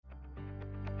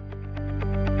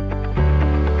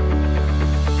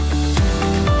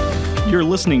You're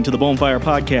listening to the Bonfire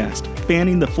Podcast,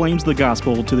 fanning the flames of the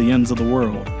gospel to the ends of the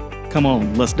world. Come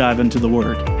on, let's dive into the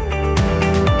Word.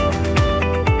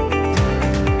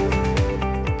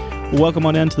 Welcome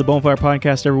on into the Bonfire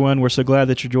Podcast, everyone. We're so glad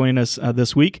that you're joining us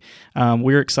this week.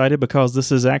 We're excited because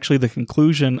this is actually the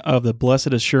conclusion of the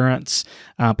Blessed Assurance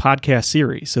podcast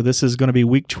series. So this is going to be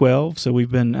week 12. So we've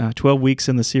been 12 weeks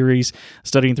in the series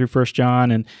studying through 1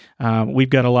 John, and we've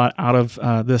got a lot out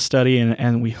of this study,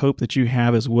 and we hope that you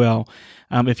have as well.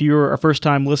 If you're a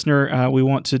first-time listener, we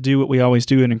want to do what we always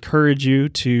do and encourage you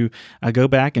to go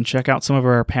back and check out some of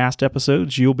our past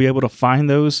episodes. You'll be able to find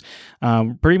those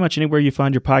pretty much anywhere you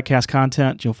find your podcast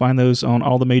content. You'll find those on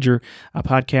all the major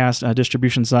podcast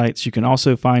distribution sites. You can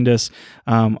also find us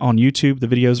on YouTube. The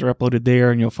videos are uploaded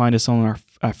there, and you'll find us on our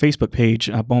Facebook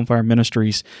page, Bonfire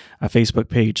Ministries Facebook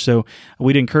page. So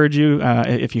we'd encourage you,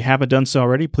 if you haven't done so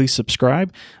already, please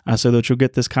subscribe so that you'll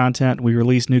get this content. We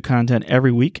release new content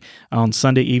every week on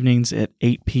Sunday evenings at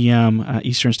 8 p.m.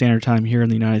 Eastern Standard Time here in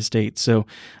the United States. So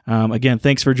again,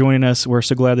 thanks for joining us. We're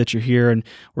so glad that you're here, and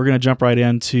we're going to jump right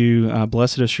into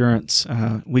Blessed Assurance,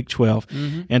 week 12.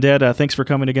 Mm-hmm. And Dad, thanks for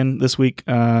coming again this week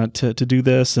to do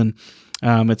this. And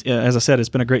as I said, it's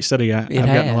been a great study. I've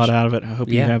gotten a lot out of it. I hope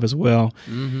you have as well.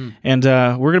 Mm-hmm. And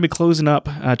we're going to be closing up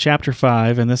chapter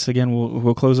 5, and this, again,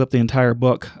 we'll close up the entire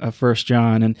book of 1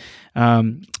 John. And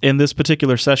in this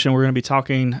particular session, we're going to be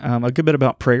talking a good bit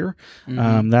about prayer.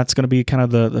 Mm-hmm. That's going to be kind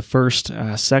of the first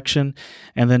section,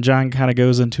 and then John kind of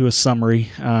goes into a summary,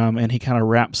 and he kind of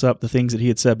wraps up the things that he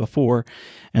had said before.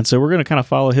 And so we're going to kind of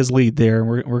follow his lead there.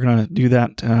 We're going to do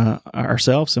that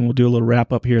ourselves, and we'll do a little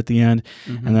wrap up here at the end,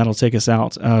 mm-hmm. and that'll take us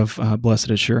out of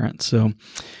Blessed Assurance. So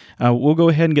we'll go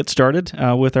ahead and get started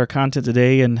with our content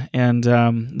today. And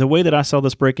the way that I saw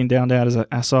this breaking down, Dad, is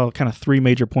I saw kind of 3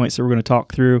 major points that we're going to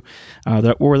talk through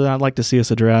that I'd like to see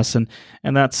us address. And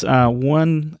that's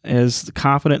one is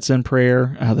confidence in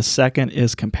prayer. The second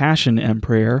is compassion in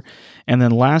prayer. And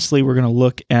then lastly, we're going to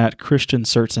look at Christian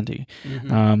certainty.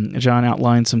 Mm-hmm. John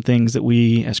outlined some things that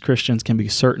we as Christians can be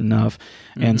certain of.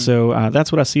 Mm-hmm. And so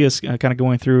that's what I see us kind of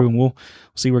going through, and we'll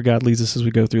see where God leads us as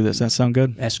we go through this. That sound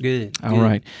good? That's good. All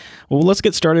right. Well, let's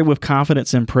get started with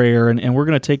confidence in prayer, and we're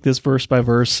going to take this verse by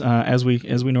verse as we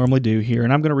normally do here.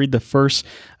 And I'm going to read the first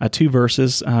 2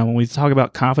 verses. When we talk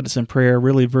about confidence in prayer,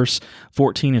 really verse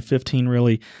 14 and 15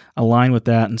 really align with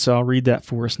that. And so I'll read that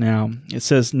for us now. It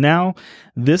says, "Now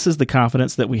this is the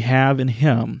confidence that we have in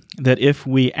Him, that if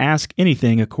we ask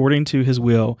anything according to His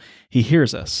will, He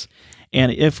hears us.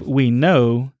 And if we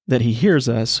know that He hears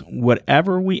us,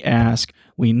 whatever we ask,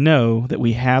 we know that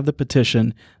we have the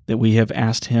petition that we have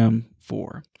asked Him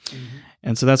for." Mm-hmm.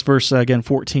 And so that's verse, again,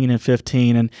 14 and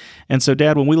 15. And so,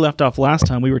 Dad, when we left off last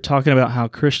time, we were talking about how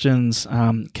Christians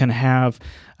can have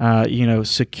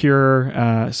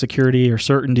security or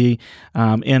certainty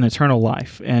in eternal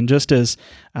life. And just as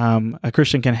a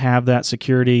Christian can have that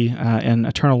security in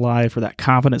eternal life, or that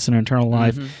confidence in eternal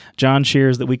life, mm-hmm. John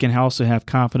shares that we can also have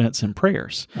confidence in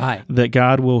prayers. Right. That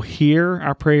God will hear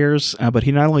our prayers, but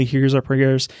He not only hears our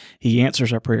prayers, He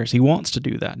answers our prayers. He wants to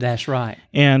do that. That's right.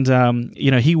 And,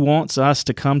 He wants us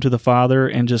to come to the Father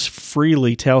and just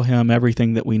freely tell Him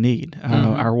everything that we need,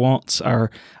 mm-hmm. our wants, our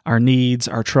needs,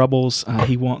 our troubles.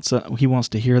 He wants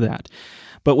to hear that.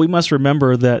 But we must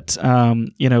remember that,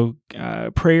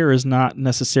 prayer is not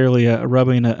necessarily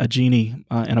rubbing a genie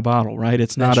in a bottle, right?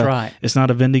 It's not It's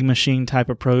not a vending machine type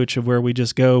approach of where we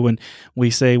just go and we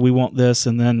say we want this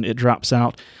and then it drops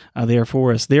out there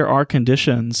for us. There are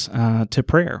conditions to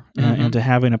prayer, mm-hmm. and to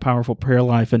having a powerful prayer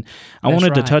life. And I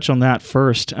wanted to touch on that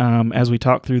first as we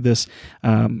talk through this,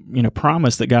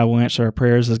 promise that God will answer our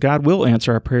prayers, as God will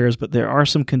answer our prayers, but there are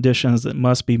some conditions that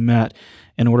must be met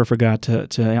in order for God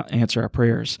to answer our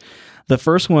prayers. The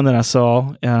first one that I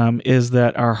saw is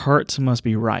that our hearts must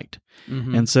be right.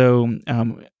 Mm-hmm. And so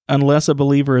unless a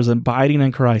believer is abiding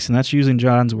in Christ, and that's using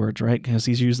John's words, right? Because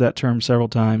he's used that term several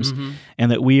times, mm-hmm.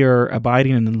 and that we are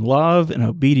abiding in love and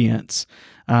obedience,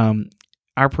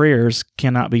 our prayers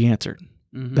cannot be answered.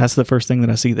 Mm-hmm. That's the first thing that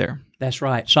I see there. That's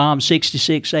right. Psalm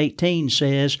 66:18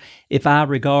 says, "If I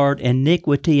regard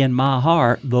iniquity in my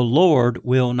heart, the Lord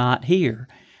will not hear."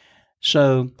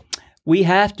 So we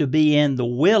have to be in the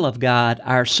will of God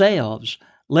ourselves,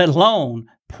 let alone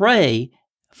pray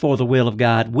for the will of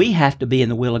God. We have to be in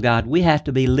the will of God. We have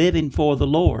to be living for the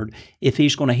Lord if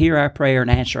He's going to hear our prayer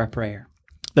and answer our prayer.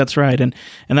 That's right, and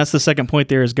that's the second point.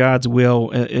 There is God's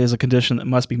will is a condition that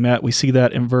must be met. We see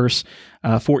that in verse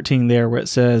 14 there, where it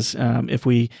says, "If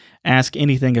we ask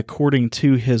anything according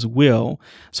to His will,"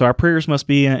 so our prayers must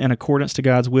be in accordance to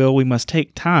God's will. We must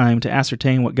take time to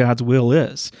ascertain what God's will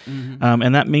is,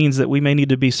 and that means that we may need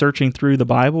to be searching through the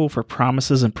Bible for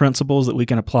promises and principles that we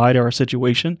can apply to our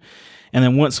situation. And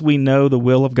then once we know the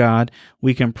will of God,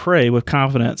 we can pray with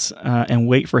confidence and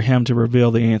wait for Him to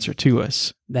reveal the answer to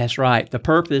us. That's right. The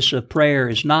purpose of prayer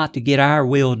is not to get our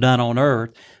will done on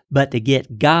earth, but to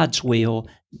get God's will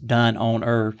done on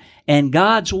earth. And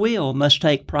God's will must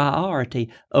take priority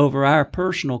over our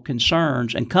personal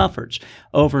concerns and comforts.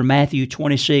 Over Matthew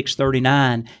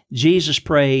 26:39, Jesus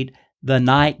prayed the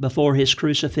night before His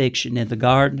crucifixion in the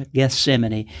Garden of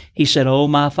Gethsemane. He said, "O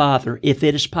my Father, if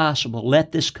it is possible,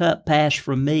 let this cup pass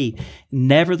from me.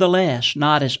 Nevertheless,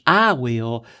 not as I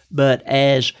will, but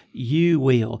as You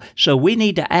will." So we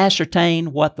need to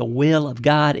ascertain what the will of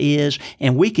God is,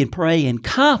 and we can pray in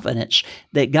confidence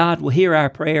that God will hear our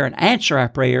prayer and answer our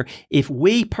prayer if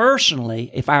we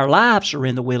personally, if our lives are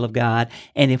in the will of God,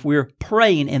 and if we're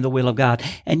praying in the will of God.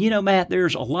 And you know, Matt,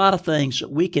 there's a lot of things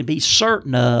that we can be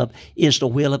certain of is the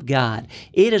will of God.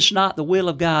 It is not the will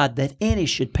of God that any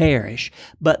should perish,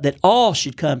 but that all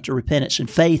should come to repentance and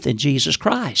faith in Jesus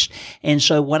Christ. And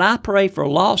so when I pray for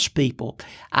lost people,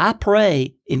 I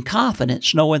pray in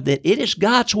confidence, knowing that it is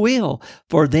God's will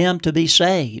for them to be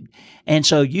saved. And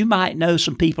so you might know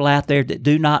some people out there that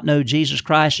do not know Jesus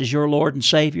Christ as your Lord and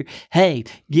Savior. Hey,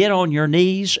 get on your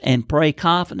knees and pray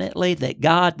confidently that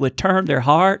God would turn their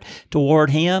heart toward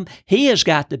Him. He has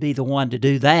got to be the one to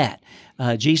do that.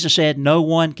 Jesus said, "No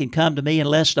one can come to me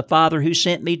unless the Father who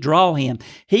sent me draw him."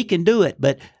 He can do it,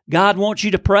 but God wants you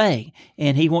to pray,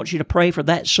 and He wants you to pray for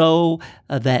that soul,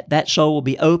 that soul will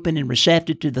be open and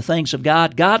receptive to the things of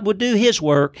God. God will do His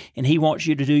work, and He wants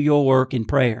you to do your work in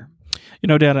prayer. You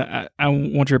know, Dad, I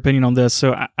want your opinion on this.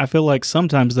 So I feel like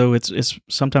sometimes, though, it's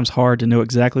sometimes hard to know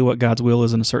exactly what God's will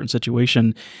is in a certain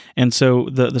situation. And so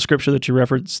the scripture that you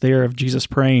referenced there of Jesus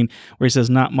praying, where He says,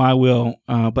 "Not my will,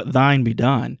 but Thine be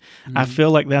done," I feel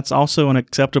like that's also an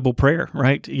acceptable prayer,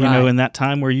 right? You know, in that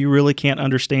time where you really can't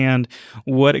understand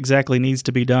what exactly needs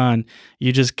to be done,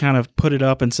 you just kind of put it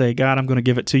up and say, "God, I'm going to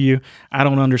give it to You. I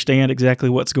don't understand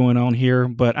exactly what's going on here,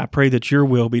 but I pray that Your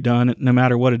will be done no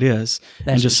matter what it is,"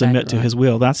 and just submit to His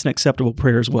will. That's an acceptable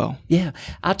prayer as well. Yeah.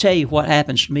 I'll tell you what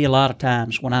happens to me a lot of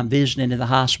times when I'm visiting in the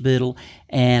hospital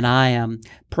and I am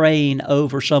praying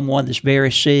over someone that's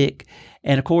very sick.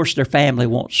 And of course, their family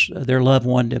wants their loved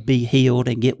one to be healed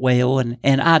and get well,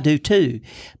 and I do too.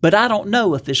 But I don't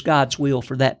know if it's God's will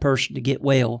for that person to get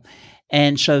well.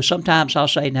 And so sometimes I'll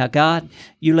say, "Now, God,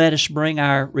 You let us bring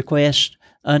our request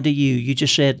unto You. You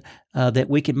just said that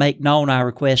we can make known our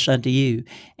requests unto You.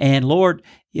 And Lord,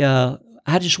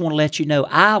 I just want to let You know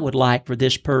I would like for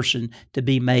this person to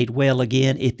be made well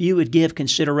again. If You would give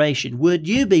consideration, would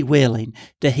You be willing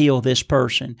to heal this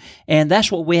person?" And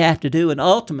that's what we have to do, and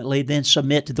ultimately then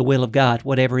submit to the will of God,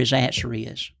 whatever His answer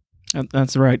is.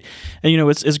 That's right. And, you know,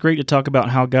 it's great to talk about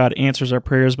how God answers our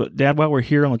prayers. But, Dad, while we're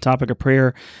here on the topic of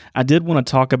prayer, I did want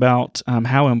to talk about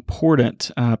how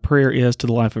important prayer is to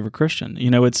the life of a Christian.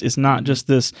 You know, it's not just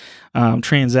this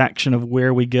transaction of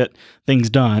where we get things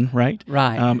done, right?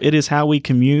 Right. It is how we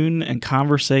commune and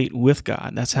conversate with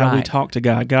God. That's how we talk to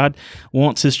God. God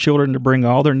wants His children to bring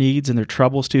all their needs and their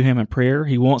troubles to Him in prayer.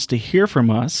 He wants to hear from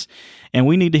us, and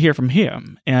we need to hear from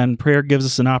Him. And prayer gives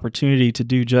us an opportunity to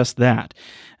do just that.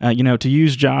 You know, to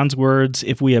use John's words,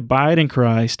 if we abide in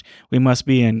Christ, we must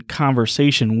be in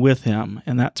conversation with Him,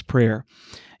 and that's prayer.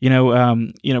 You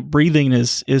know, breathing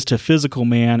is to physical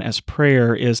man as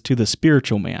prayer is to the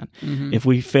spiritual man. Mm-hmm. If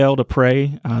we fail to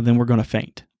pray, then we're going to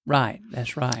faint. Right,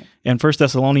 that's right. And 1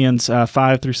 Thessalonians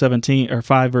 5 verse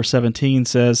 17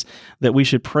 says that we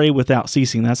should pray without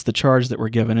ceasing. That's the charge that we're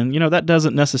given. And, you know, that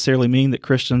doesn't necessarily mean that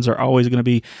Christians are always going to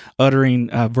be uttering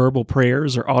verbal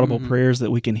prayers or audible prayers that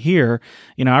we can hear.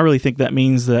 You know, I really think that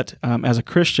means that as a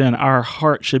Christian, our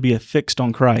heart should be affixed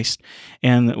on Christ.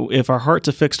 And if our heart's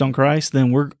affixed on Christ,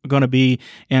 then we're going to be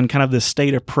in kind of this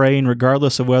state of praying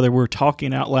regardless of whether we're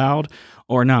talking out loud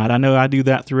or not. I know I do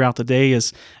that throughout the day.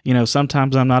 Is, you know,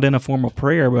 sometimes I'm not in a formal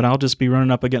prayer, but I'll just be running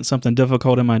up against something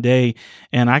difficult in my day,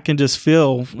 and I can just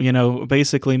feel, you know,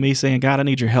 basically me saying, "God, I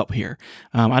need Your help here."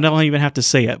 I don't even have to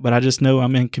say it, but I just know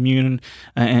I'm in communion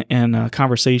and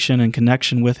conversation and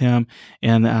connection with Him,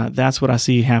 and that's what I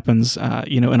see happens,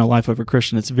 you know, in a life of a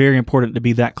Christian. It's very important to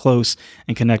be that close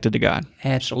and connected to God.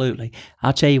 Absolutely.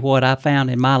 I'll tell you what I found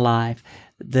in my life,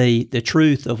 the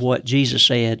truth of what Jesus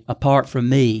said, apart from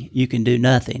me, you can do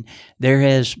nothing. There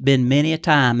has been many a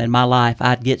time in my life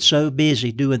I'd get so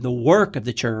busy doing the work of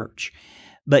the church,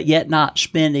 but yet not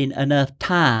spending enough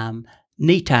time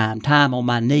on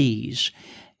my knees.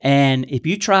 And if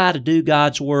you try to do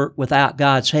God's work without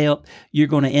God's help, you're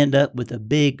going to end up with a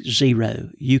big zero.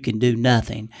 You can do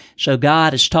nothing. So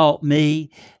God has taught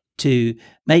me to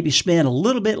maybe spend a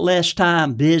little bit less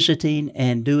time visiting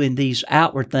and doing these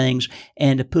outward things,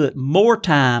 and to put more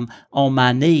time on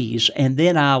my knees, and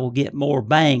then I will get more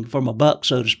bang for my buck,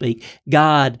 so to speak.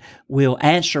 God will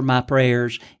answer my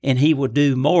prayers, and He will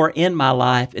do more in my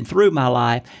life and through my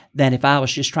life than if I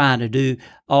was just trying to do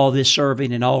all this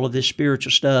serving and all of this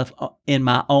spiritual stuff in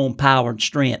my own power and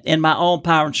strength. In my own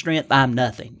power and strength, I'm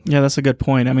nothing. Yeah, that's a good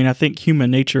point. I mean, I think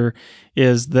human nature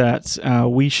is that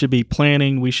we should be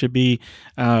planning, we should be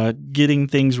getting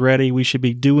things ready, we should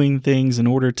be doing things in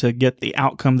order to get the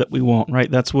outcome that we want, right?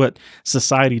 That's what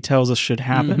society tells us should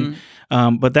happen.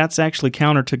 But that's actually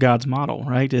counter to God's model,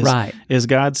 right? Is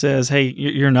God says, hey,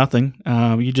 you're nothing.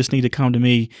 You just need to come to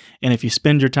me, and if you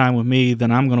spend your time with me,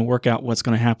 then I'm going to work out what's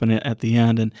going to happen at the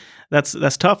end. And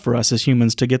that's tough for us as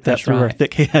humans to get that through our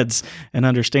thick heads and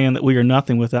understand that we are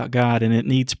nothing without God, and it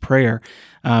needs prayer.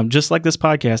 Just like this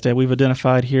podcast, Ed, we've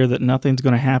identified here that nothing's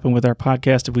going to happen with our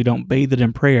podcast if we don't bathe it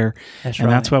in prayer.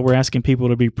 That's why we're asking people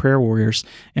to be prayer warriors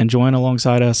and join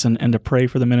alongside us and to pray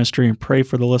for the ministry and pray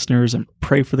for the listeners and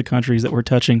pray for the countries that we're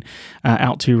touching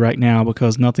out to right now,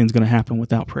 because nothing's going to happen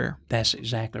without prayer. That's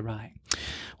exactly right.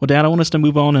 Well, Dad, I want us to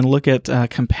move on and look at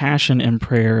compassion in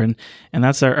prayer, and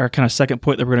that's our kind of second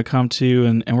point that we're going to come to,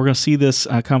 and we're going to see this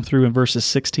come through in verses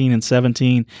 16 and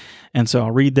 17, and so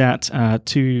I'll read that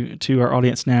to our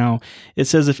audience now. It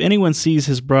says, "If anyone sees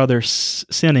his brother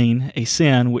sinning a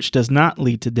sin which does not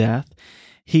lead to death,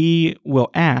 he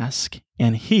will ask,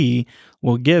 and he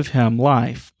will give him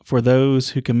life for those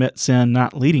who commit sin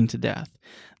not leading to death.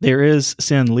 There is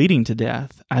sin leading to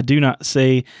death. I do not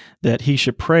say that he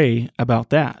should pray about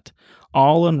that.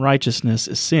 All unrighteousness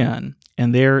is sin,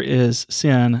 and there is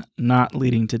sin not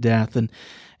leading to death."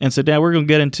 And so, Dad, we're going to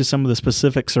get into some of the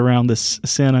specifics around this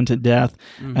sin unto death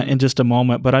in just a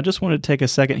moment. But I just want to take a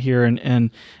second here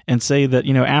and say that,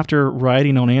 after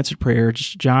writing on answered prayer,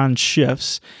 John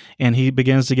shifts and he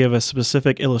begins to give a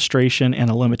specific illustration and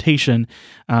a limitation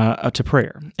to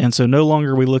prayer. And so no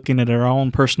longer are we looking at our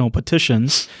own personal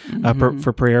petitions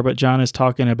for prayer, but John is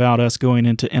talking about us going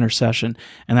into intercession,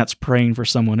 and that's praying for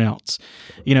someone else.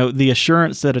 The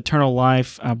assurance that eternal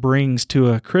life brings to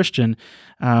a Christian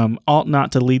ought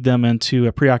not to lead them into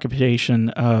a preoccupation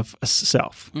of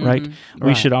self, right?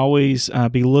 We should always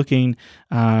be looking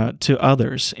to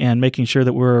others and making sure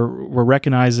that we're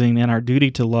recognizing in our duty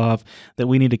to love that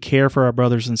we need to care for our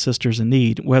brothers and sisters in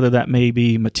need, whether that may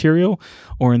be material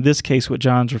or, in this case, what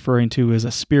John's referring to is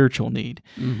a spiritual need.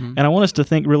 And I want us to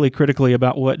think really critically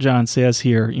about what John says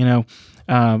here.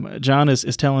 John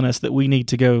is telling us that we need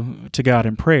to go to God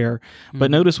in prayer, but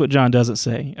notice what John doesn't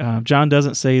say. John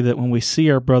doesn't say that when we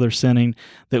see our brother sinning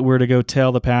that we're to go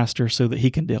tell the pastor so that he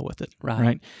can deal with it,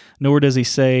 right? Nor does he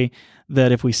say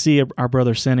that if we see our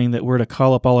brother sinning that we're to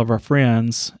call up all of our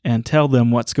friends and tell them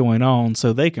what's going on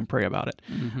so they can pray about it,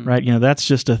 right? That's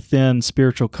just a thin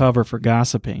spiritual cover for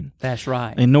gossiping. That's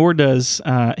right. And nor does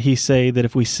he say that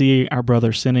if we see our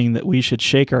brother sinning that we should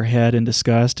shake our head in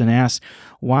disgust and ask,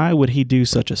 why would he do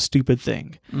such a stupid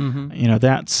thing?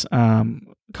 That's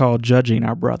called judging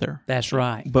our brother. That's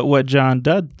right. But what John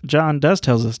does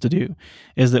tells us to do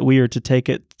is that we are to take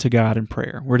it to God in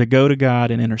prayer. We're to go to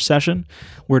God in intercession.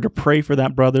 We're to pray for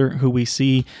that brother who we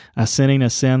see sinning a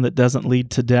sin that doesn't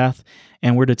lead to death,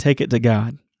 and we're to take it to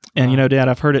God. And, Dad,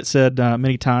 I've heard it said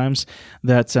many times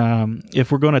that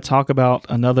if we're going to talk about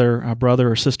another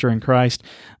brother or sister in Christ,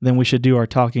 then we should do our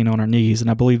talking on our knees. And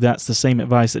I believe that's the same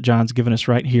advice that John's given us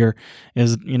right here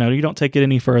is, you don't take it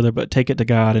any further, but take it to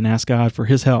God and ask God for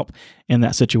His help in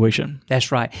that situation.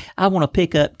 That's right. I want to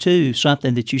pick up, too,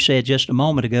 something that you said just a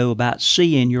moment ago about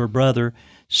seeing your brother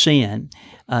sin.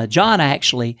 John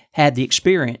actually had the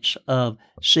experience of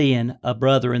seeing a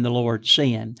brother in the Lord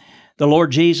sin. The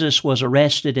Lord Jesus was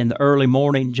arrested in the early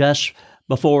morning just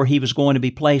before he was going to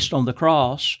be placed on the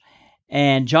cross,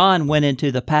 and John went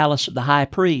into the palace of the high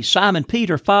priest. Simon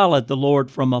Peter followed the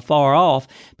Lord from afar off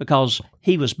because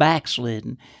he was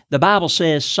backslidden. The Bible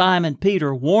says Simon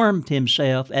Peter warmed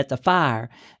himself at the fire.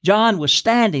 John was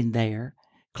standing there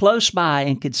close by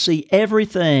and could see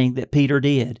everything that Peter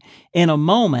did. In a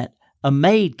moment, a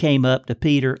maid came up to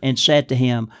Peter and said to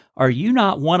him, "Are you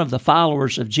not one of the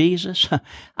followers of Jesus?"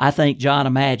 I think John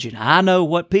imagined, I know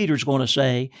what Peter's going to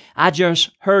say. I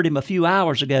just heard him a few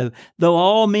hours ago. Though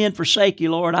all men forsake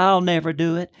you, Lord, I'll never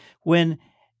do it.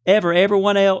 Whenever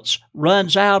everyone else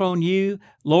runs out on you,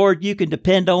 Lord, you can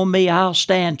depend on me. I'll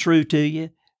stand true to you.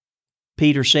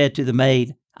 Peter said to the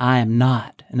maid, I am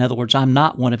not. In other words, I'm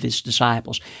not one of his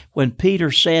disciples. When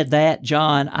Peter said that,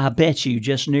 John, I bet you,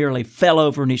 just nearly fell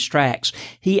over in his tracks.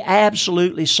 He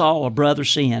absolutely saw a brother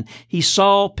sin. He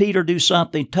saw Peter do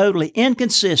something totally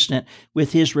inconsistent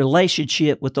with his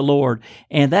relationship with the Lord.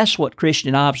 And that's what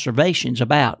Christian observation's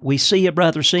about. We see a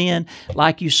brother sin.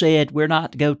 Like you said, we're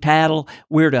not to go tattle.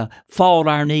 We're to fall to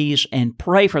our knees and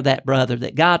pray for that brother,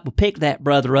 that God will pick that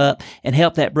brother up and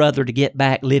help that brother to get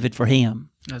back living for him.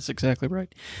 That's exactly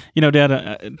right.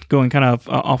 Dad, going kind of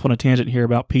off on a tangent here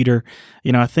about Peter,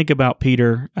 I think about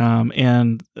Peter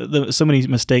and so many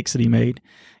mistakes that he made,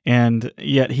 and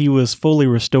yet he was fully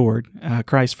restored.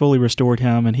 Christ fully restored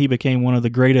him, and he became one of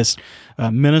the greatest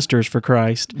ministers for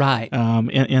Christ right.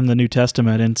 In the New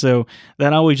Testament. And so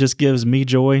that always just gives me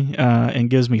joy and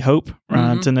gives me hope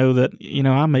to know that,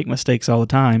 I make mistakes all the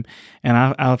time, and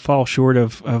I fall short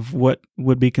of what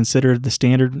would be considered the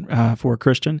standard for a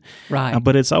Christian. Right.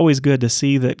 But it's always good to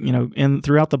see that,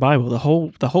 throughout the Bible, the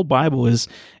whole Bible is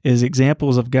examples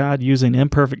of God using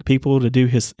imperfect people to do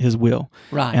His will.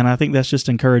 Right. And I think that's just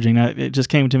encouraging. It just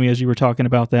came to me as you were talking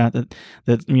about that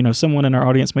someone in our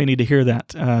audience may need to hear that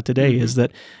today. Is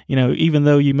that even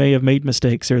though you may have made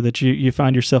mistakes or that you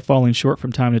find yourself falling short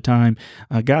from time to time,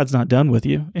 God's not done with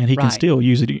you, and He can still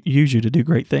use you to do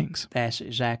great things. That's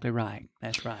exactly right.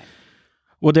 That's right.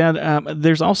 Well, Dad,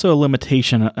 there's also a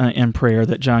limitation in prayer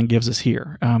that John gives us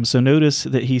here. So notice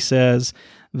that he says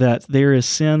that there is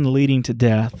sin leading to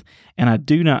death, and I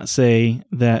do not say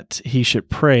that he should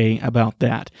pray about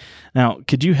that. Now,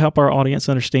 could you help our audience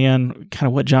understand kind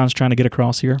of what John's trying to get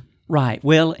across here? Right.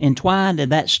 Well, entwined in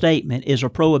that statement is a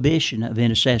prohibition of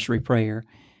intercessory prayer.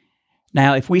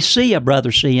 Now, if we see a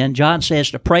brother sin, John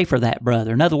says to pray for that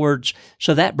brother. In other words,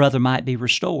 so that brother might be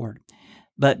restored.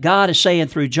 But God is saying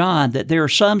through John that there are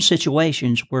some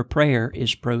situations where prayer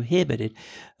is prohibited.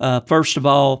 First of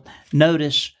all,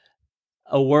 notice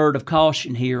a word of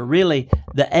caution here. Really,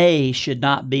 the A should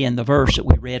not be in the verse that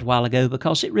we read a while ago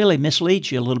because it really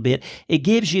misleads you a little bit. It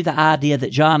gives you the idea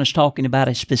that John is talking about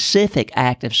a specific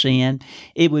act of sin.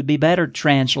 It would be better to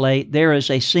translate, there is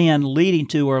a sin leading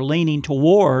to or leaning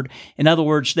toward. In other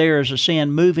words, there is a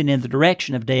sin moving in the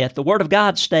direction of death. The Word of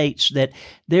God states that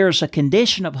there is a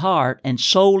condition of heart and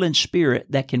soul and spirit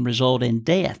that can result in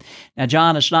death. Now,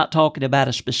 John is not talking about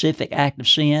a specific act of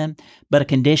sin, but a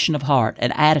condition of heart,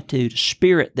 an attitude,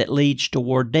 spirit that leads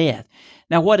toward death.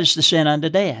 Now, what is the sin unto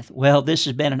death? Well, this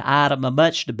has been an item of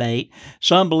much debate.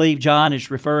 Some believe John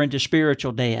is referring to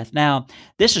spiritual death. Now,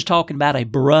 this is talking about a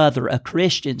brother, a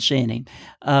Christian sinning.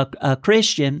 A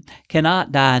Christian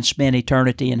cannot die and spend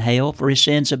eternity in hell, for his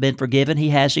sins have been forgiven. He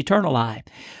has eternal life.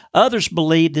 Others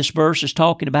believe this verse is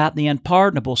talking about the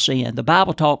unpardonable sin. The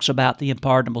Bible talks about the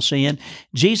unpardonable sin.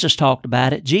 Jesus talked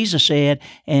about it. Jesus said,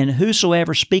 "And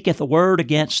whosoever speaketh a word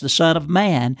against the Son of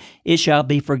Man, it shall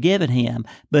be forgiven him.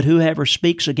 But whoever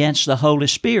speaks against the Holy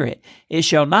Spirit, it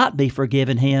shall not be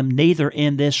forgiven him, neither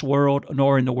in this world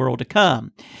nor in the world to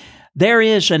come." There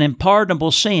is an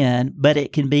unpardonable sin, but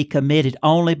it can be committed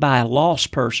only by a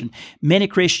lost person. Many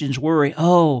Christians worry,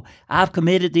 I've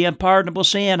committed the unpardonable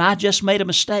sin. I just made a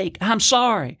mistake. I'm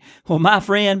sorry. Well, my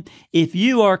friend, if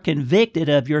you are convicted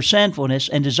of your sinfulness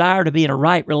and desire to be in a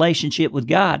right relationship with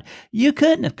God, you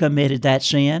couldn't have committed that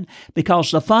sin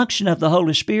because the function of the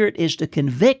Holy Spirit is to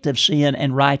convict of sin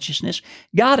and righteousness.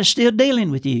 God is still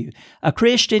dealing with you. A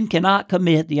Christian cannot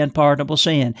commit the unpardonable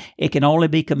sin. It can only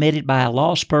be committed by a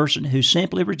lost person who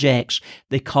simply rejects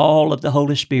the call of the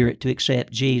Holy Spirit to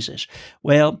accept Jesus.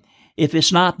 Well, if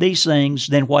it's not these things,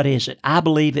 then what is it? I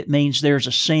believe it means there's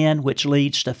a sin which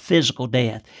leads to physical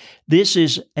death. This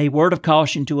is a word of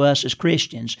caution to us as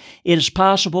Christians. It is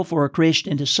possible for a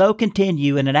Christian to so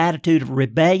continue in an attitude of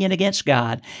rebellion against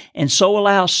God and so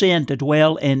allow sin to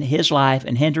dwell in his life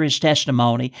and hinder his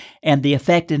testimony and the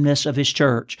effectiveness of his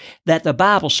church that the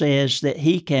Bible says that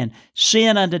he can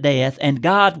sin unto death and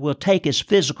God will take his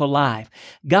physical life.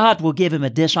 God will give him a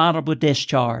dishonorable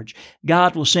discharge.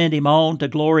 God will send him on to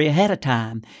glory ahead of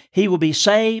time. He will be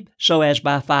saved so as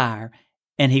by fire.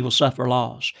 and he will suffer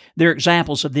loss. There are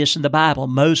examples of this in the Bible.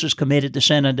 Moses committed the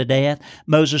sin unto death.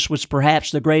 Moses was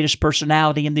perhaps the greatest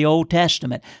personality in the Old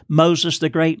Testament. Moses, the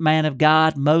great man of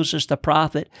God. Moses, the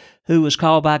prophet who was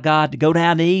called by God to go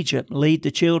down to Egypt and lead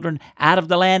the children out of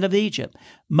the land of Egypt.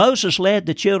 Moses led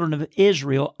the children of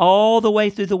Israel all the way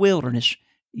through the wilderness,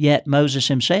 yet Moses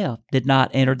himself did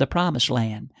not enter the promised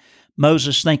land.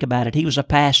 Moses, think about it, he was a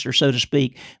pastor, so to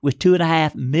speak, with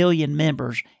 2.5 million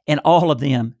members, and all of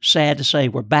them, sad to say,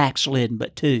 were backslidden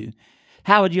but 2.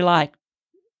 How would you like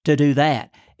to do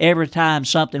that? Every time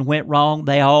something went wrong,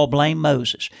 they all blamed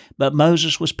Moses. But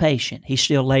Moses was patient. He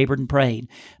still labored and prayed.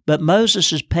 But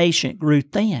Moses' patience grew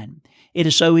thin. It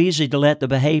is so easy to let the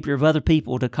behavior of other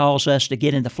people to cause us to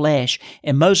get in the flesh.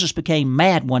 And Moses became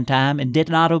mad one time and did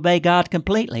not obey God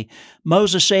completely.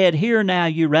 Moses said, "Hear now,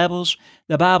 you rebels."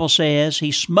 The Bible says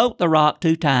he smote the rock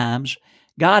 2 times.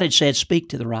 God had said, "Speak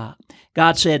to the rock."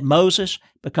 God said, "Moses,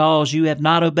 because you have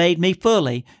not obeyed me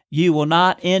fully, you will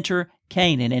not enter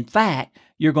Canaan. In fact,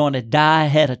 you're going to die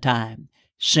ahead of time."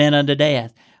 Sin unto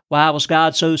death. Why was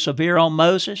God so severe on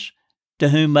Moses? To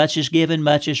whom much is given,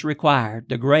 much is required.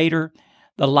 The greater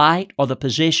the light or the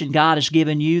position God has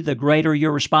given you, the greater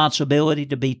your responsibility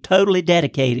to be totally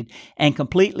dedicated and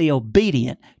completely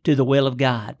obedient to the will of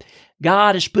God.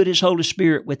 God has put His Holy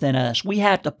Spirit within us. We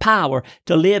have the power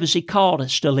to live as He called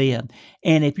us to live.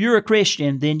 And if you're a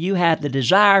Christian, then you have the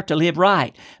desire to live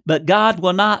right. But God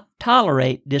will not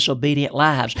tolerate disobedient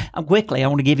lives. Quickly, I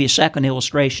want to give you a second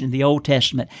illustration in the Old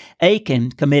Testament.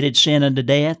 Achan committed sin unto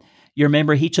death. You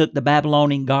remember he took the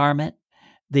Babylonian garment,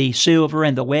 the silver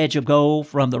and the wedge of gold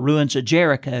from the ruins of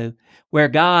Jericho, where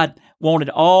God wanted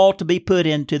all to be put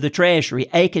into the treasury.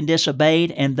 Achan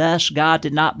disobeyed, and thus God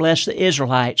did not bless the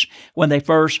Israelites when they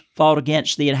first fought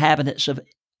against the inhabitants of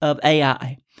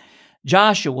Ai.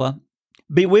 Joshua,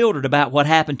 bewildered about what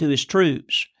happened to his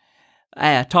troops,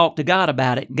 talked to God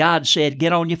about it. God said,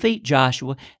 "Get on your feet,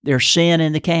 Joshua. There's sin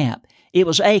in the camp." It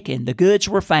was Achan. The goods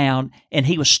were found, and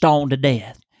he was stoned to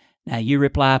death. Now you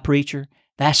reply, "Preacher,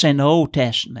 that's in the Old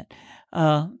Testament.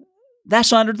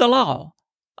 That's under the law.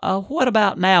 What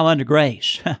about now under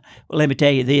grace?" Well, let me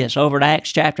tell you this. Over in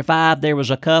Acts chapter 5, there was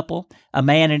a couple, a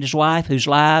man and his wife, whose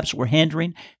lives were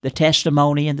hindering the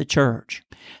testimony in the church.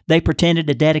 They pretended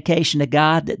a dedication to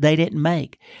God that they didn't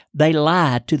make. They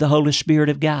lied to the Holy Spirit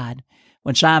of God.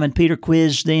 When Simon Peter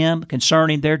quizzed them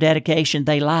concerning their dedication,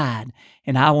 they lied.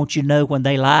 And I want you to know, when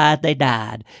they lied, they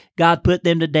died. God put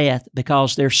them to death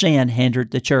because their sin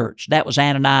hindered the church. That was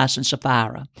Ananias and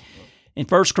Sapphira. In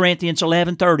 1 Corinthians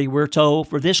 11:30, we're told,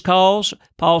 "For this cause,"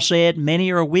 Paul said, "many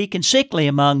are weak and sickly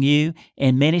among you,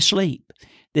 and many sleep."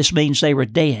 This means they were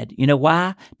dead. You know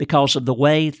why? Because of the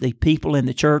way the people in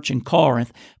the church in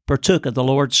Corinth partook of the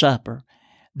Lord's Supper.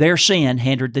 Their sin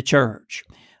hindered the church.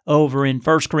 Over in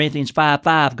 1 Corinthians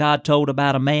 5:5, God told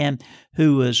about a man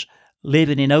who was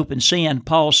living in open sin.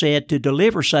 Paul said, "To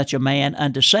deliver such a man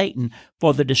unto Satan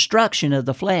for the destruction of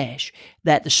the flesh,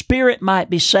 that the spirit might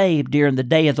be saved during the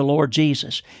day of the Lord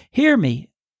Jesus." Hear me,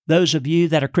 those of you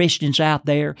that are Christians out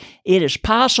there. It is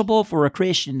possible for a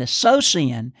Christian to so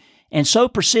sin and so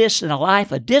persist in a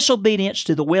life of disobedience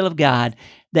to the will of God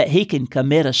that he can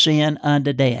commit a sin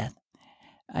unto death.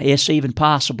 It's even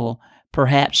possible,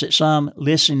 perhaps, that some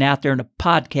listening out there in the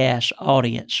podcast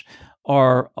audience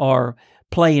are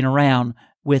playing around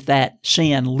with that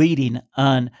sin leading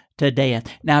unto death.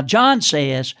 Now, John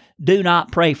says, do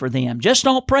not pray for them. Just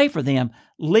don't pray for them.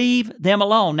 Leave them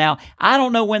alone. Now, I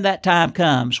don't know when that time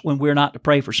comes when we're not to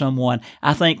pray for someone.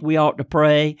 I think we ought to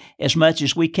pray as much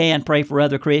as we can, pray for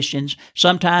other Christians.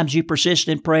 Sometimes you persist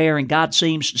in prayer and God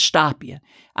seems to stop you.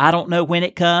 I don't know when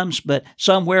it comes, but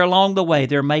somewhere along the way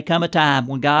there may come a time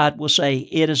when God will say,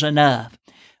 "It is enough."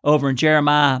 Over in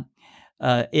Jeremiah,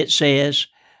 it says,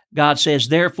 God says,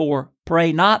 "Therefore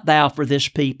pray not thou for this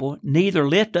people, neither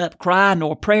lift up cry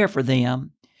nor prayer for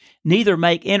them, neither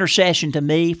make intercession to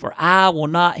me, for I will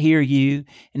not hear you."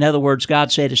 In other words, God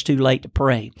said it's too late to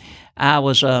pray. I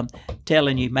was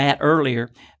telling you, Matt, earlier,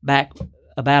 back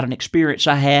about an experience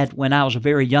I had when I was a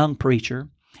very young preacher.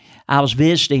 I was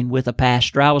visiting with a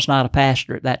pastor. I was not a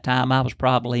pastor at that time. I was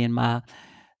probably in my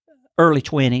early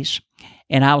 20s.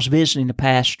 And I was visiting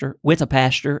with a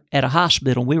pastor at a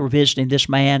hospital. We were visiting this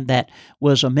man that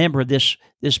was a member of this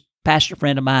pastor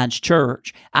friend of mine's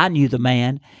church. I knew the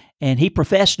man, and he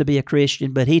professed to be a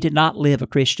Christian, but he did not live a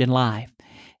Christian life.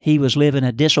 He was living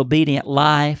a disobedient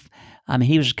life. I mean,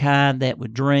 he was the kind that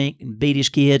would drink and beat his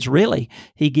kids. Really,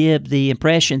 he gave the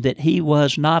impression that he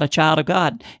was not a child of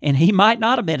God, and he might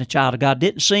not have been a child of God.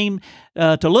 Didn't seem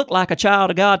to look like a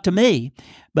child of God to me.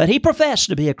 But he professed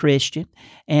to be a Christian.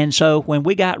 And so when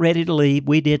we got ready to leave,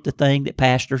 we did the thing that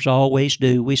pastors always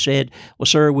do. We said, well,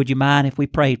 sir, would you mind if we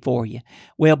prayed for you?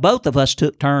 Well, both of us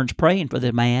took turns praying for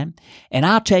the man. And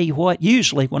I'll tell you what,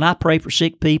 usually when I pray for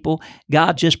sick people,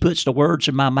 God just puts the words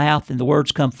in my mouth and the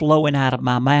words come flowing out of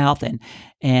my mouth and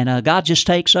God just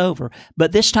takes over.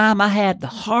 But this time I had the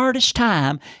hardest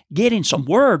time getting some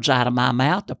words out of my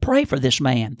mouth to pray for this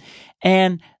man.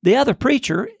 And the other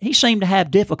preacher, he seemed to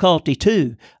have difficulty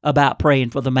too about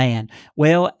praying for the man.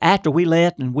 Well, after we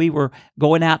left and we were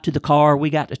going out to the car,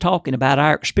 we got to talking about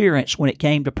our experience when it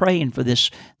came to praying for this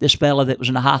fellow that was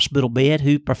in a hospital bed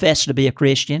who professed to be a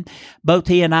Christian. Both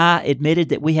he and I admitted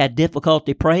that we had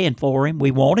difficulty praying for him.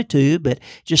 We wanted to, but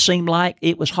just seemed like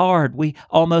it was hard. We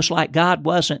almost like God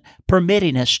wasn't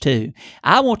permitting us to.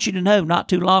 I want you to know, not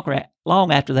too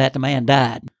long after that, the man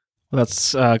died. Well,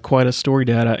 that's quite a story,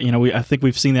 Dad. I think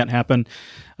we've seen that happen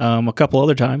a couple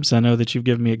other times. I know that you've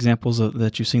given me examples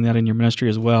that you've seen that in your ministry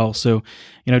as well. So,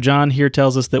 John here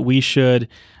tells us that we should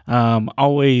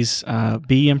always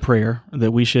be in prayer,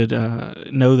 that we should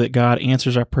know that God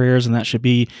answers our prayers, and that should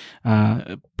be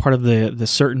part of the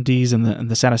certainties and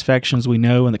the satisfactions we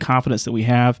know and the confidence that we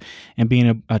have in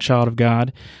being a child of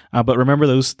God. But remember,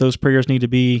 those prayers need to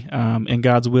be in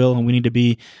God's will, and we need to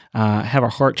be have our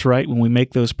hearts right when we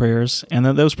make those prayers. And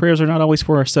then those prayers are not always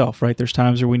for ourselves, right? There's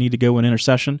times where we need to go in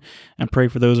intercession and pray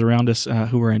for those around us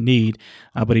who are in need.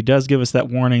 But he does give us that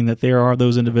warning that there are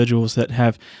those individuals that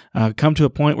have come to a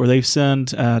point where they've sinned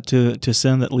to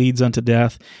sin that leads unto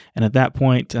death, and at that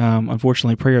point,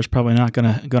 unfortunately, prayer is probably not going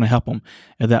to help them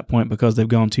at that point because they've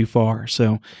gone too far.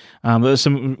 So there's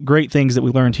some great things that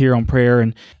we learned here on prayer.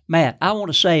 And Matt, I want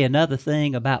to say another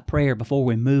thing about prayer before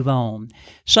we move on.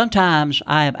 Sometimes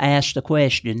I have asked the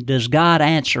question, does God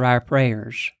answer our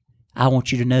prayers? I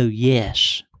want you to know,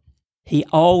 yes. He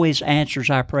always answers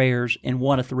our prayers in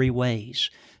one of three ways.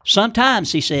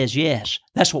 Sometimes he says yes.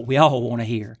 That's what we all want to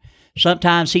hear.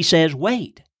 Sometimes he says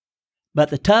wait. But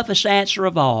the toughest answer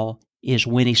of all is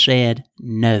when he said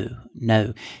no.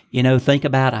 Think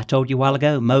about it. I told you a while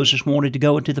ago, Moses wanted to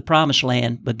go into the promised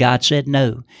land, but God said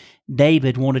no.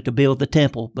 David wanted to build the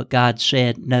temple, but God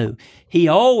said no. He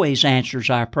always answers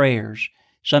our prayers.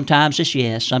 Sometimes it's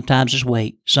yes, sometimes it's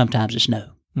wait, sometimes it's no.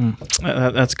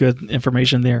 That's good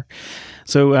information there.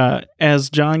 So as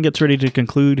John gets ready to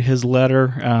conclude his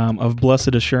letter of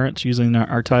blessed assurance, using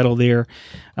our title there,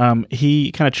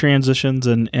 he kind of transitions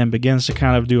and begins to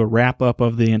kind of do a wrap-up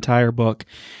of the entire book.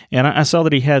 And I saw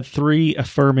that he had three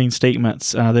affirming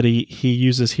statements that he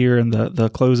uses here in the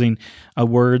closing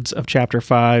words of chapter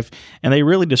 5, and they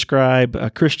really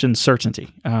describe Christian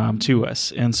certainty to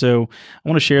us. And so I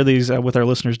want to share these with our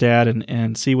listeners, Dad,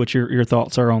 and see what your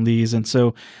thoughts are on these. And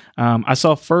so I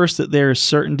saw first that there is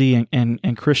certainty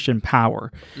and Christian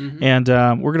power. Mm-hmm. And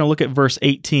we're going to look at verse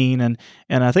 18, and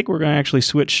I think we're going to actually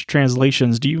switch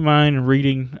translations. Do you mind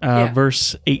reading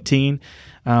verse 18?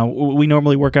 We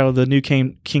normally work out of the New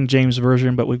King James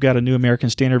Version, but we've got a New American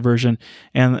Standard Version,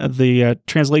 and the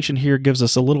translation here gives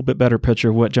us a little bit better picture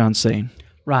of what John's saying.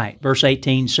 Right. Verse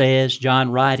 18 says,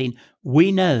 John writing,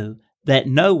 "We know that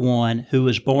no one who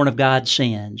is born of God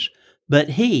sins, but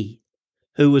he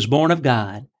who was born of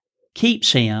God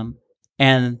keeps him,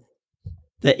 and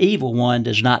the evil one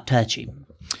does not touch him."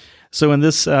 So in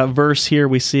this verse here,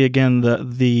 we see again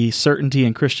the certainty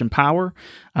in Christian power.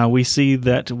 We see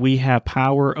that we have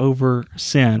power over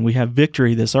sin. We have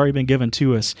victory that's already been given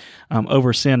to us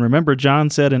over sin. Remember, John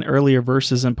said in earlier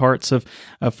verses and parts of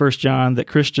 1 John that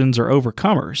Christians are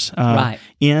overcomers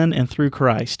in and through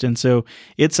Christ. And so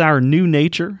it's our new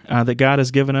nature that God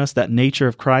has given us, that nature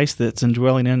of Christ that's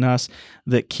indwelling in us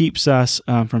that keeps us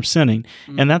from sinning.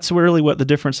 Mm-hmm. And that's really what the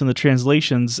difference in the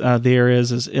translations there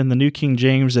is in the New King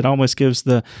James. It almost gives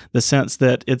the sense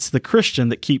that it's the Christian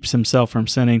that keeps himself from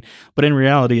sinning, but in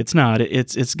reality, it's not.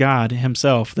 It's God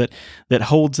himself that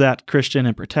holds that Christian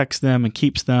and protects them and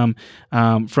keeps them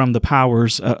from the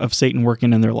powers of Satan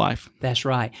working in their life. That's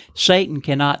right. Satan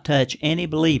cannot touch any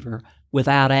believer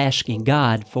without asking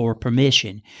God for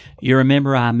permission. You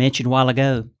remember I mentioned a while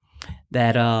ago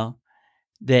that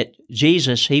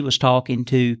Jesus, he was talking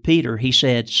to Peter. He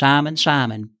said, "Simon,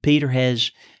 Simon, Peter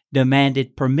has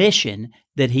demanded permission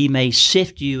that he may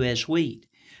sift you as wheat."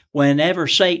 Whenever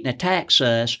Satan attacks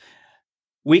us,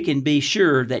 we can be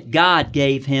sure that God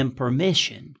gave him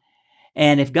permission.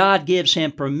 And if God gives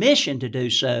him permission to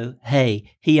do so, hey,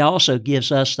 he also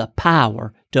gives us the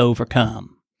power to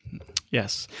overcome.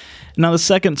 Yes. Now, the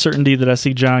second certainty that I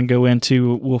see John go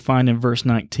into, we'll find in verse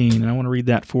 19. And I want to read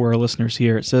that for our listeners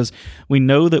here. It says, "We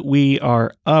know that we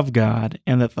are of God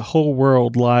and that the whole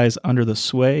world lies under the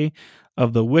sway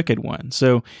of the wicked one.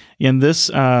 So in this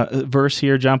verse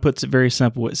here, John puts it very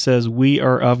simple. It says, we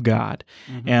are of God.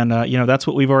 And, that's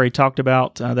what we've already talked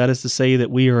about. That is to say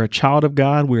that we are a child of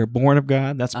God. We are born of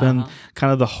God. That's been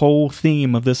kind of the whole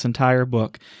theme of this entire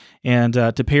book. And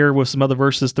to pair with some other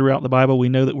verses throughout the Bible, we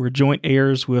know that we're joint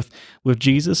heirs with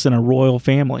Jesus in a royal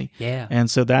family. Yeah. And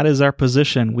so that is our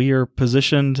position. We are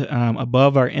positioned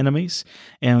above our enemies,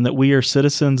 and that we are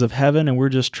citizens of heaven, and we're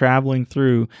just traveling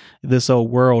through this old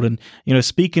world. And,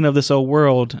 speaking of this old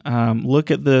world,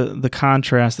 look at the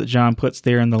contrast that John puts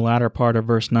there in the latter part of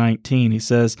verse 19. He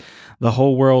says, the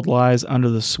whole world lies under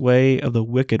the sway of the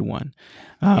wicked one.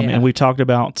 And we talked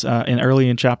about early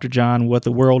in chapter John what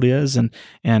the world is,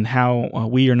 and how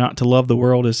we are not to love the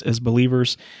world as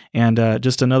believers, and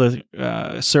just another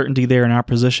certainty there in our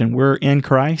position. We're in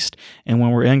Christ, and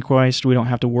when we're in Christ, we don't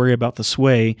have to worry about the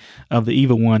sway of the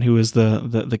evil one, who is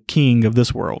the king of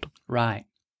this world. Right.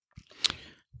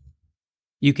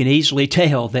 You can easily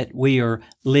tell that we are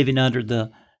living under the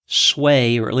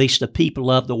sway, or at least the people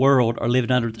of the world are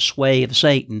living under the sway of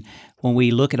Satan. When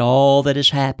we look at all that is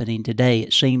happening today,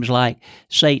 it seems like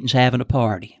Satan's having a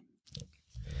party.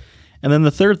 And then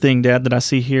the third thing, Dad, that I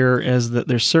see here is that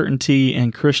there's certainty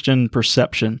in Christian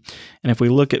perception. And if we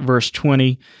look at verse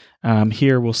 20,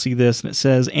 here we'll see this, and it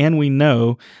says, and we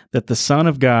know that the Son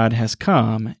of God has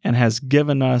come and has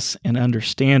given us an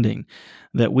understanding,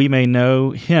 that we may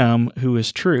know him who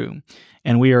is true.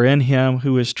 And we are in him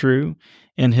who is true,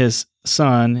 in his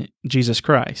Son, Jesus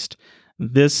Christ.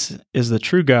 This is the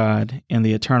true God and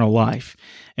the eternal life.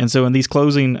 And so in these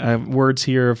closing words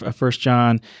here of 1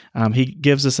 John, he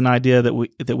gives us an idea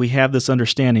that we have this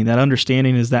understanding. That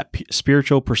understanding is that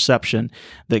spiritual perception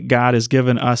that God has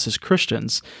given us as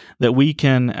Christians, that we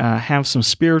can have some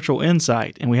spiritual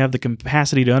insight, and we have the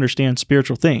capacity to understand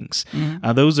spiritual things.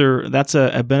 That's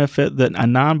a benefit that a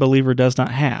non-believer does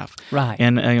not have. Right.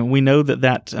 And we know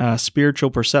that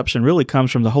spiritual perception really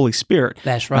comes from the Holy Spirit.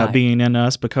 That's right. Being in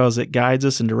us, because it guides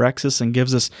us and directs us and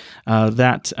gives us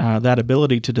that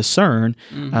ability to discern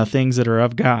things that are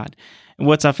of God. And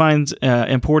what I find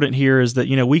important here is that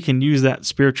we can use that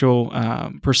spiritual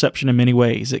perception in many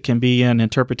ways. It can be in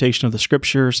interpretation of the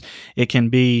Scriptures. It can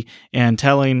be in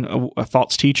telling a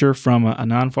false teacher from a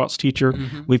non-false teacher.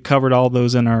 We've covered all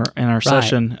those in our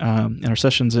session, in our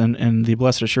sessions in the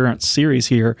Blessed Assurance series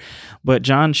here. But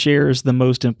John shares the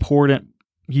most important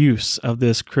use of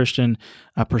this Christian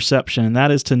perception, and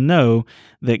that is to know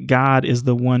that God is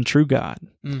the one true God,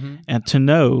 and to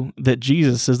know that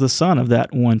Jesus is the Son of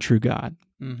that one true God.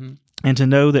 And to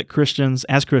know that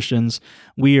as Christians,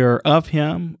 we are of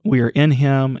Him, we are in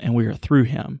Him, and we are through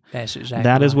Him. That's exactly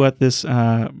That right. is what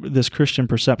this Christian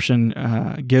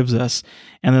perception gives us.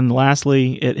 And then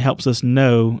lastly, it helps us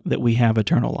know that we have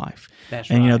eternal life.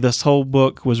 That's and right. This whole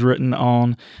book was written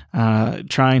on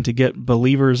trying to get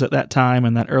believers at that time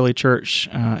in that early church.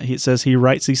 It says he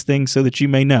writes these things so that you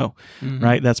may know,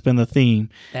 right? That's been the theme.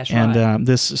 That's and right.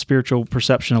 This spiritual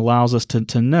perception allows us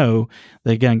to know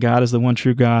that, again, God is the one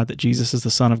true God, that Jesus is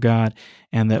the Son of God,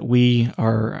 and that we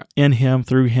are in Him,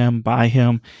 through Him, by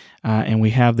Him, and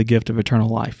we have the gift of eternal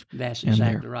life. That's in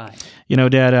there. exactly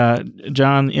right. Dad,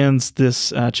 John ends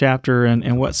this chapter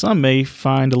in what some may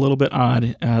find a little bit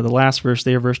odd. The last verse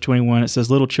there, verse 21, it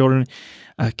says, little children,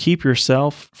 keep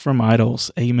yourself from idols.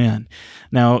 Amen.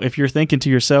 Now, if you're thinking to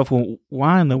yourself, well,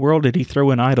 why in the world did he throw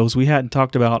in idols? We hadn't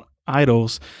talked about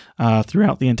idols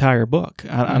throughout the entire book.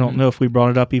 I don't know if we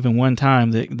brought it up even one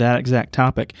time, that exact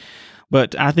topic.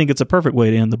 But I think it's a perfect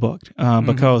way to end the book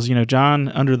because, John,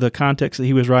 under the context that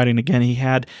he was writing, again, he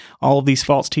had all of these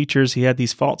false teachers. He had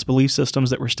these false belief systems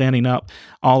that were standing up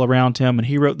all around him. And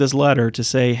he wrote this letter to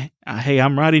say, hey,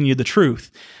 I'm writing you the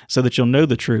truth so that you'll know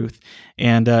the truth.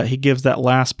 And he gives that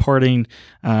last parting,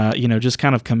 just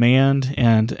kind of command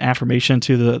and affirmation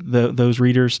to those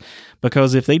readers,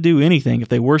 because if they do anything, if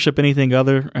they worship anything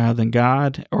other than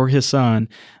God or His Son,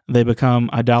 they become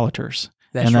idolaters.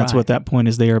 That's right. what that point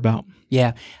is there about.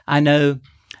 Yeah, I know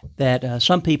that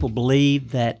some people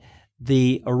believe that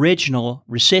the original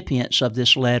recipients of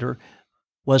this letter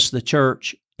was the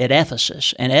church at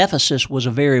Ephesus, and Ephesus was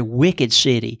a very wicked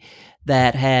city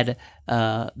that had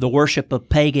the worship of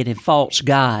pagan and false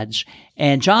gods.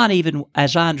 And John, even,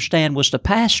 as I understand, was the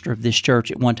pastor of this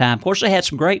church at one time. Of course, they had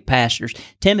some great pastors.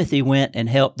 Timothy went and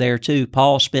helped there too.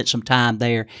 Paul spent some time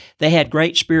there. They had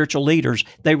great spiritual leaders.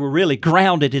 They were really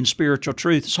grounded in spiritual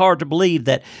truth. It's hard to believe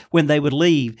that when they would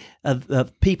leave,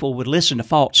 people would listen to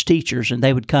false teachers and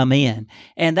they would come in.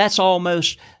 And that's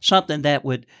almost something that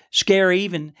would scare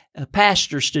even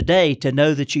pastors today, to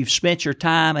know that you've spent your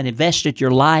time and invested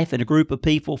your life in a group of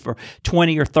people for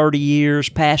 20 or 30 years,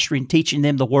 pastoring, teaching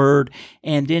them the Word,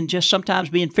 and then just sometimes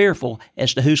being fearful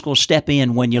as to who's going to step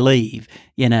in when you leave,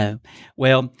 you know.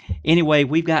 Well, anyway,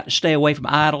 we've got to stay away from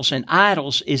idols, and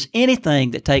idols is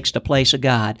anything that takes the place of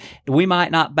God. We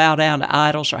might not bow down to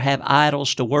idols or have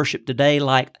idols to worship today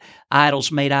like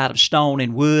idols made out of stone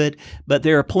and wood, but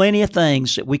there are plenty of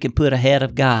things that we can put ahead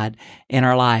of God in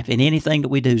our life, and anything that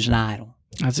we do is an idol.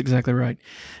 That's exactly right.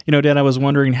 You know, Dad, I was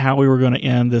wondering how we were going to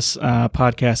end this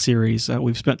podcast series.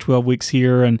 We've spent 12 weeks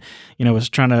here, and was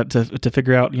trying to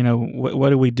figure out, what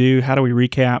do we do? How do we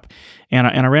recap? And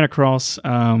I ran across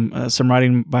some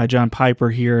writing by John Piper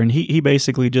here, and he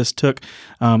basically just took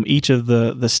each of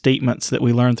the statements that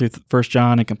we learned through 1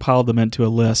 John and compiled them into a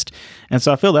list. And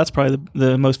so I feel that's probably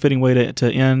the most fitting way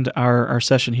to end our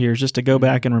session here, is just to go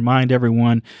back and remind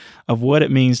everyone of what it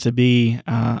means to be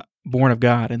born of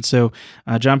God. And so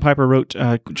John Piper wrote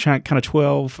kind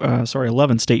of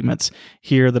 11 statements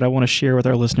here that I want to share with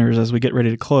our listeners as we get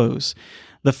ready to close.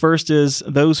 The first is,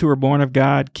 those who are born of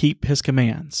God keep His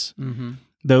commands. Mm-hmm.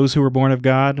 Those who are born of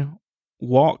God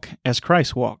walk as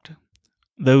Christ walked.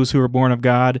 Those who are born of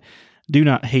God do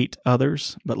not hate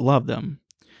others, but love them.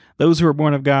 Those who are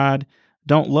born of God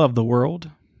don't love the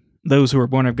world. Those who are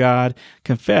born of God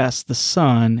confess the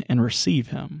Son and receive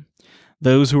Him.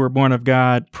 Those who are born of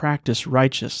God practice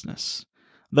righteousness.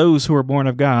 Those who are born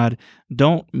of God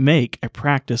don't make a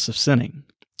practice of sinning.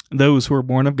 Those who are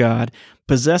born of God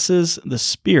possesses the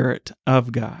Spirit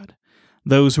of God.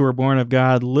 Those who are born of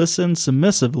God listen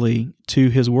submissively to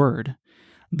His word.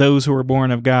 Those who are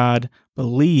born of God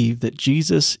believe that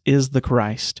Jesus is the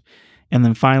Christ. And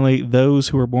then finally, those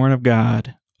who are born of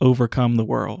God overcome the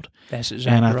world. That's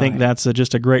exactly And I think that's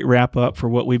just a great wrap up for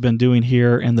what we've been doing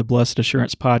here in the Blessed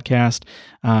Assurance podcast.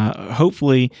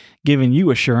 Hopefully giving you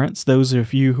assurance, those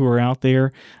of you who are out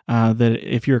there, that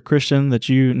if you're a Christian, that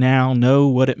you now know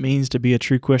what it means to be a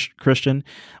true Christian.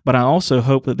 But I also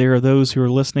hope that there are those who are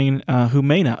listening who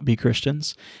may not be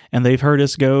Christians, and they've heard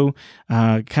us go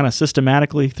kind of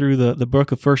systematically through the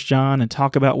book of 1 John and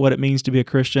talk about what it means to be a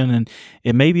Christian,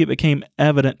 and maybe it became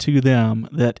evident to them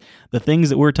that the things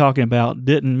that we're talking about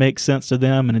didn't make sense to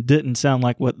them, and it didn't sound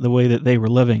like the way that they were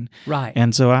living. Right.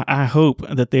 And so I hope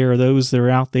that there are those that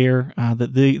are out there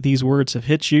that these words have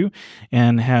hit you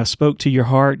and have spoke to your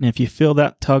heart. And if you feel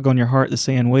that tug on your heart that's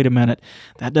saying, wait a minute,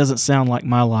 that doesn't sound like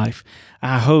my life,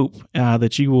 I hope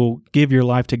that you will give your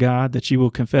life to God, that you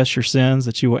will confess your sins,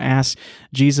 that you will ask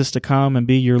Jesus to come and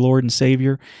be your Lord and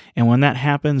Savior. And when that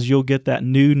happens, you'll get that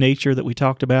new nature that we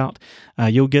talked about.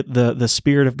 You'll get the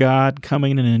Spirit of God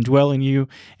coming and indwelling you.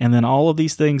 And then all of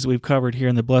these things we've covered here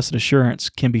in the Blessed Assurance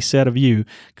can be said of you,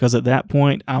 because at that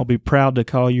point, I'll be proud to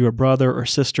call you a brother or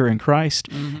sister in Christ,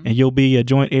 mm-hmm. and you'll be a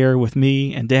joint heir with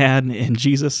me and Dad and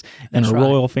Jesus and a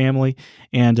royal family.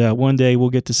 And one day we'll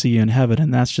get to see you in heaven,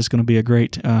 and that's just going to be a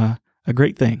great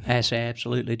thing. That's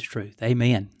absolutely the truth.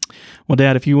 Amen. Well,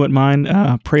 Dad, if you wouldn't mind,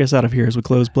 pray us out of here as we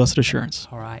close Blessed Assurance.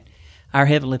 All right. Our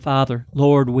Heavenly Father,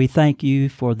 Lord, we thank you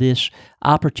for this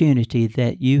opportunity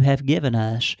that you have given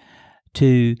us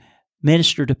to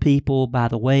minister to people by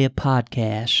the way of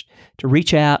podcast, to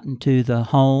reach out into the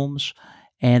homes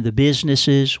and the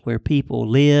businesses where people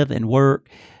live and work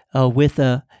with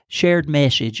a shared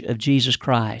message of Jesus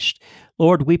Christ.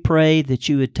 Lord, we pray that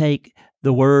you would take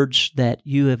the words that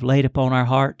you have laid upon our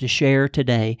heart to share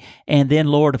today. And then,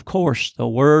 Lord, of course, the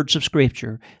words of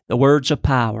Scripture, the words of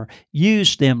power.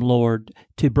 Use them, Lord,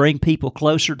 to bring people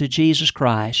closer to Jesus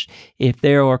Christ. If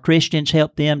there are Christians,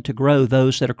 help them to grow,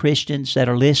 those that are Christians that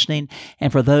are listening.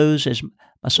 And for those, as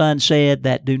my son said,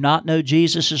 that do not know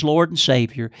Jesus as Lord and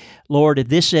Savior, Lord, if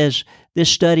this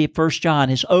study of 1 John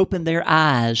has opened their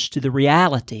eyes to the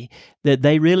reality that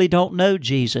they really don't know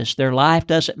Jesus, their life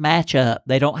doesn't match up,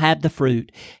 they don't have the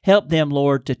fruit, help them,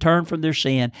 Lord, to turn from their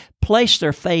sin, place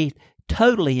their faith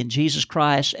totally in Jesus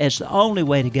Christ as the only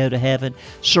way to go to heaven,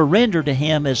 surrender to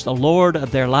Him as the Lord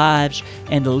of their lives,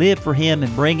 and to live for Him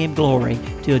and bring Him glory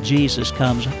till Jesus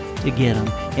comes to get them.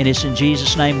 And it's in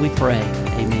Jesus' name we pray.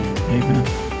 Amen. Amen.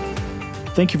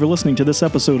 Thank you for listening to this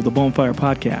episode of the Bonfire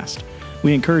Podcast.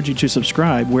 We encourage you to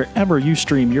subscribe wherever you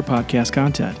stream your podcast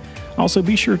content. Also,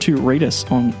 be sure to rate us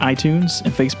on iTunes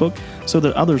and Facebook so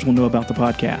that others will know about the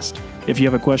podcast. If you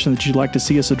have a question that you'd like to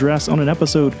see us address on an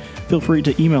episode, feel free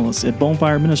to email us at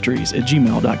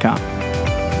bonefireministries@gmail.com.